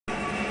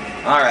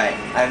Alright,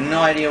 I have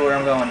no idea where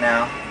I'm going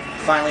now. I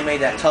finally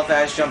made that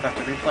tough-ass jump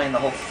after replaying the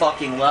whole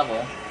fucking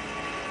level.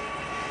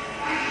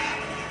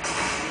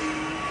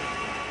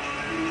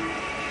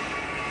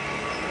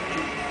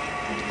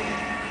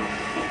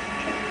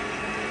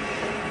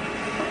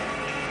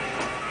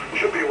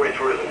 Should be a way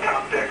through the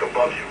top deck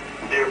above you,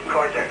 near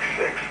car deck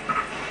 6.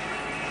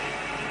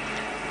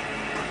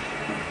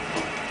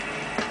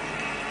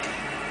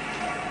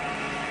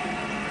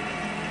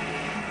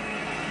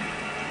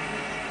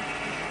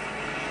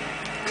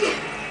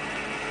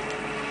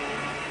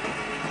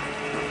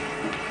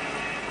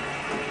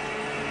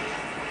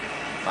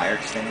 Fire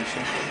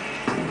extinguisher.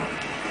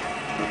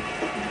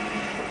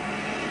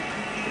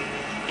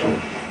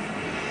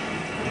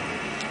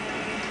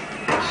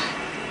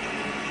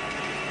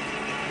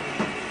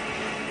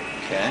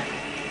 Okay.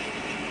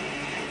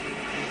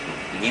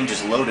 The game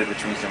just loaded,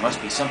 which means there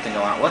must be something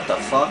going on. What the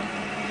fuck?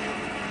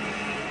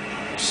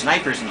 There's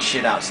snipers and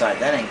shit outside.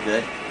 That ain't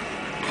good.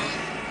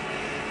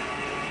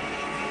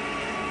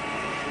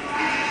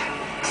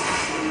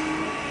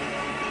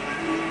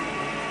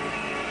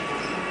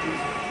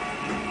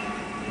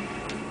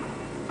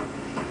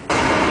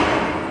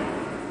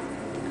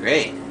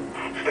 Great.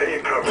 Stay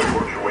in cover and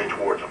work your way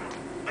towards them.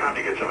 Time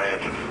to get some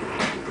answers.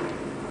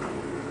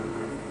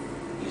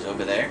 He's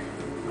over there.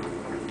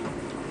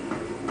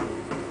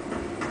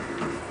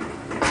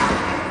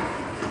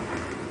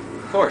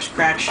 Of course,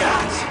 crack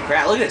shots. Look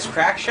at this,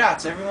 crack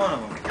shots, every one of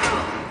them.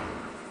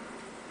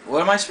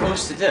 What am I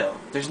supposed to do?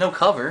 There's no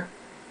cover.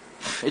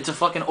 It's a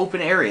fucking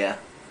open area.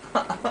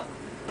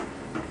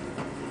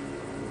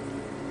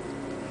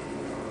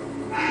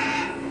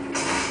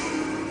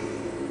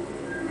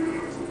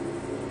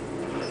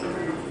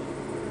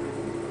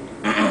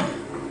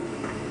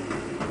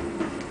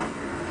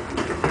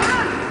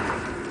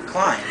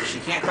 Climb. She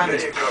can't climb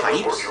these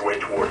pipes. Work your way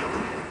towards them.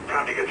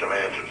 Time to get some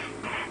answers.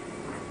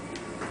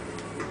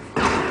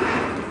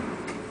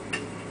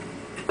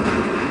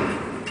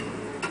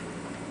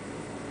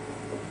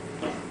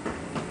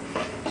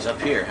 He's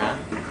up here, huh?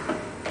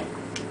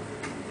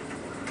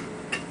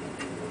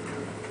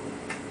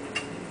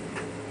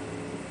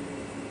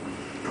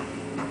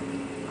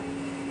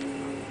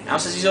 Now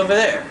says he's over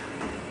there.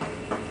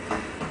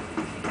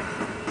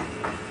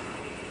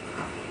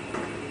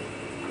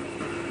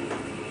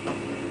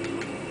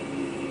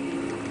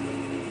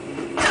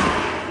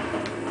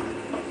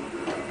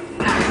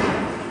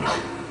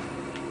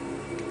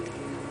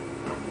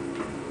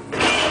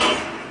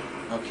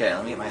 Okay,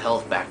 let me get my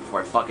health back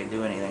before I fucking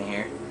do anything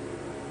here.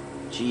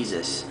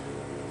 Jesus.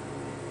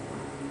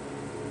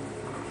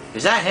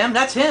 Is that him?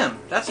 That's him!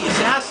 That's the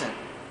assassin!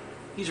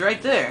 He's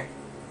right there.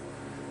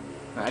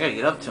 Alright, I gotta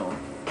get up to him.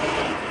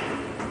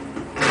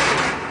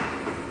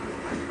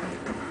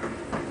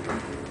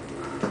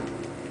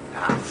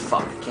 Ah,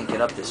 fuck. I can't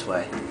get up this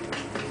way.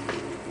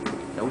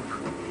 Nope.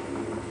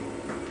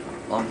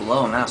 Well, I'm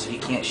below him now, so he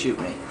can't shoot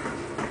me.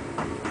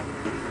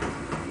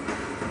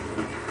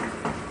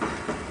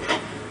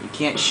 You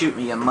can't shoot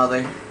me, you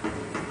mother.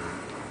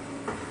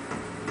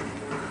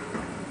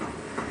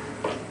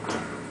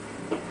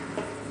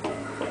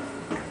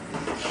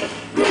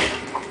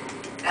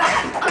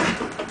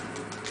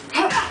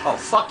 Oh,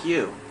 fuck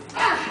you.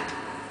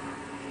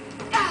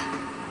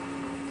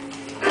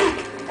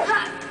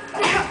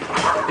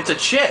 It's a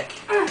chick.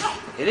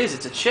 It is,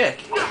 it's a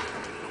chick.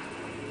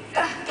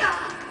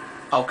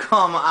 Oh,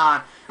 come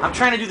on. I'm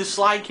trying to do the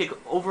slide kick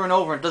over and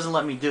over and it doesn't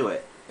let me do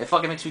it. It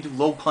fucking makes me do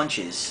low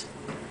punches.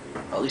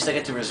 Well, at least I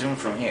get to resume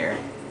from here.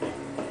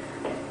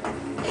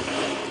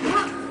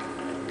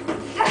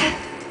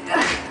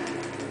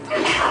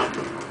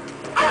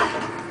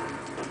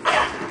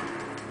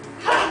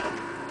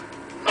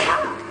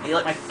 You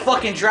like my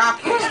fucking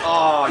drop kicks?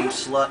 Oh, you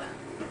slut.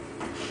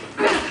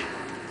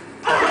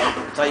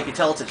 That's how you can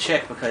tell it's a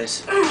chick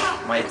because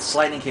my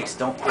sliding kicks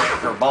don't hit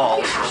her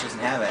balls. She doesn't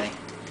have any.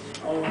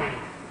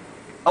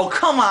 Oh,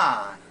 come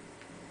on!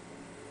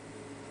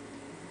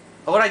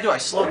 Oh, what'd I do? I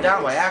slowed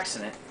down by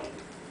accident.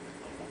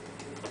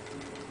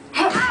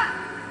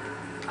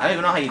 I don't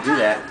even know how you do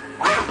that.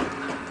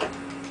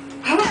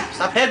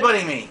 Stop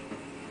headbutting me!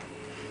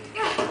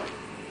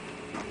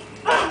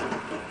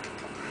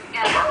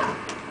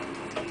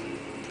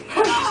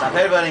 Stop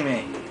headbutting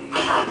me!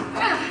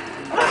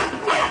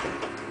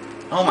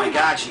 Oh my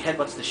god, she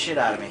headbutts the shit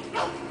out of me.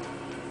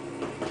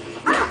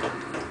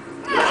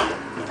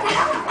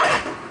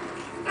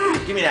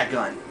 Give me that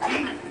gun.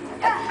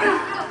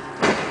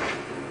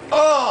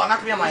 Oh,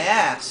 knocked me on my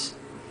ass.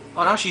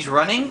 Oh, now she's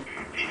running?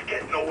 He's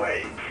getting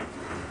away.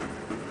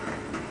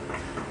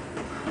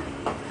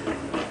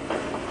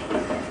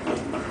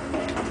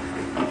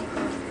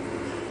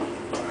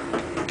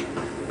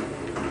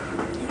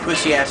 You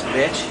pussy ass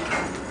bitch.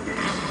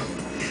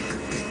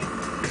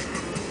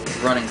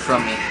 Running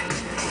from me.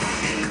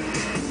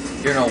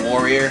 You're no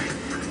warrior.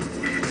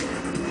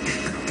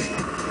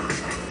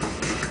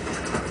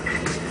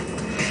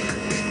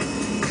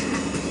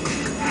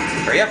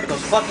 Hurry up with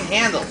those fucking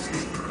handles.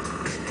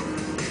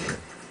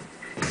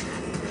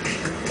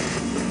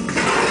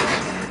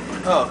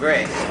 Oh,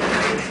 great.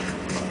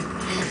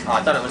 Oh,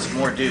 I thought it was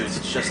more dudes.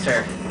 It's just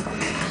her.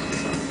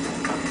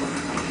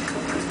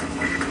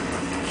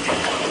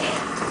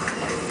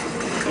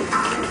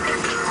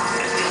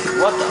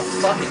 What the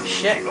fucking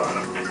shit?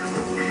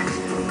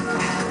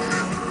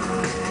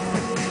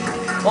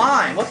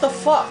 Climb! What the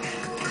fuck?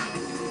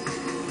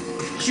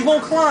 She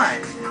won't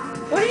climb!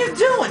 What are you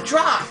doing?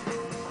 Drop!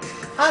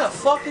 How the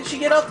fuck did she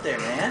get up there,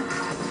 man?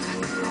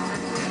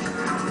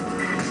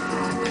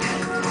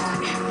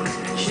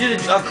 She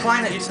did a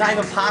climb that it's not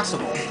even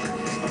possible.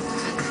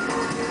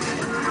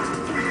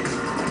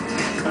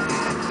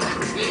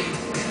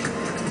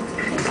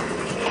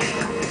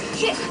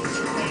 Shit!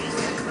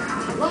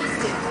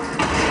 Lost it.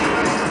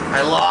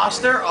 I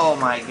lost her? Oh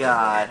my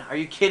god. Are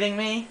you kidding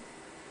me?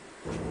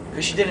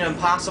 Because she did an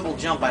impossible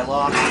jump, I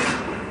lost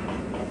her.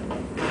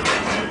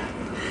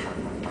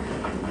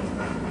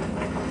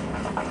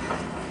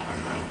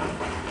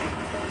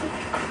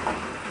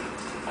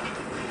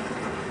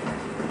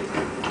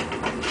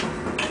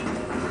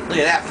 Look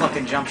at that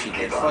fucking jump she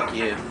did. Fuck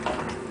you.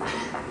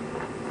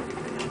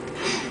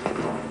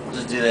 We'll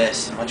just do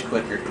this. Much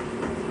quicker.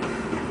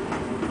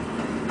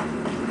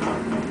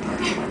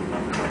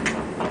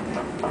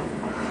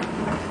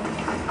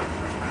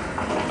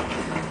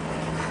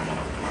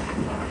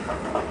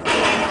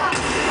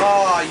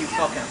 Oh, you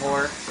fucking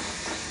whore.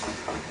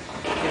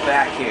 Get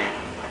back here,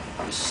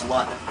 you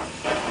slut.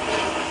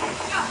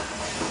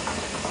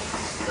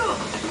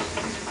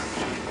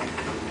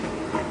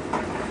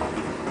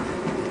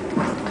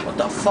 What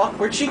the fuck?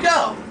 Where'd she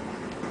go?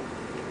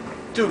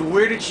 Dude,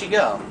 where did she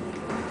go?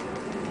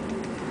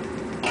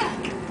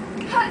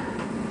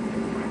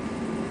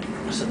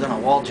 Must have done a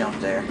wall jump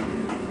there.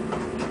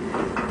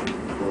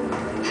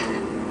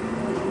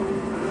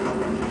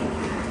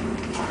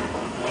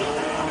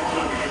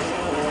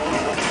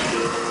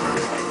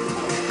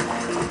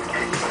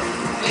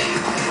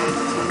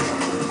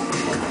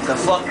 The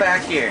fuck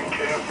back here.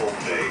 Careful,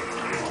 Dave.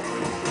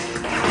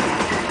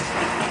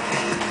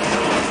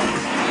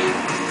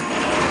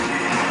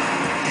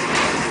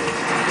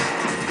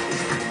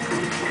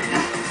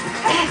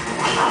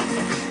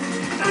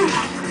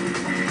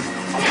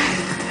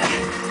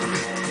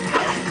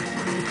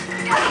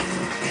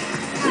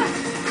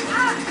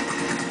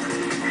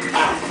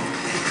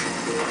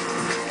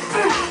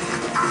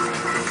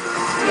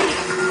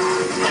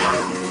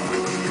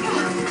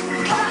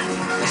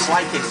 The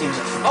slide kick seems...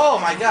 Oh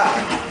my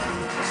god!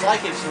 The slide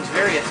kick seems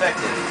very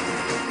effective.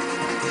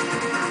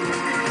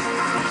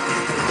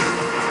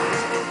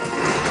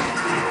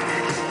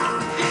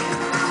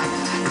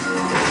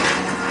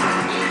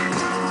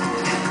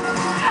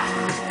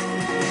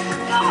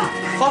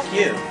 Fuck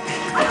you.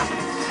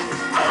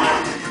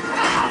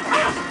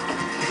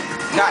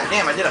 God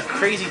damn, I did a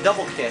crazy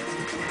double kick.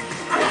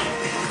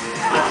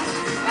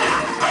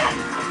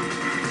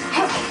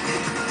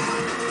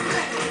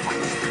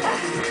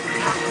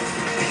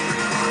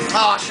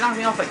 Oh, she knocked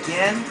me off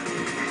again?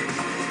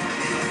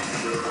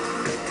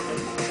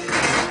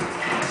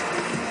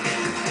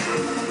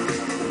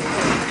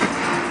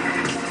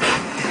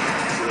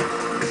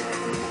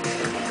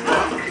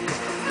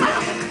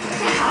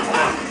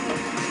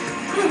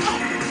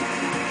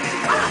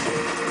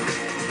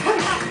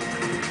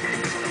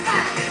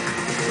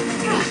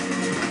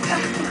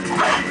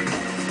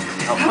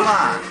 Oh, come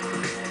on.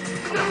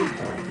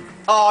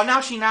 Oh,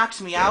 now she knocks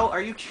me out?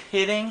 Are you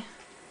kidding?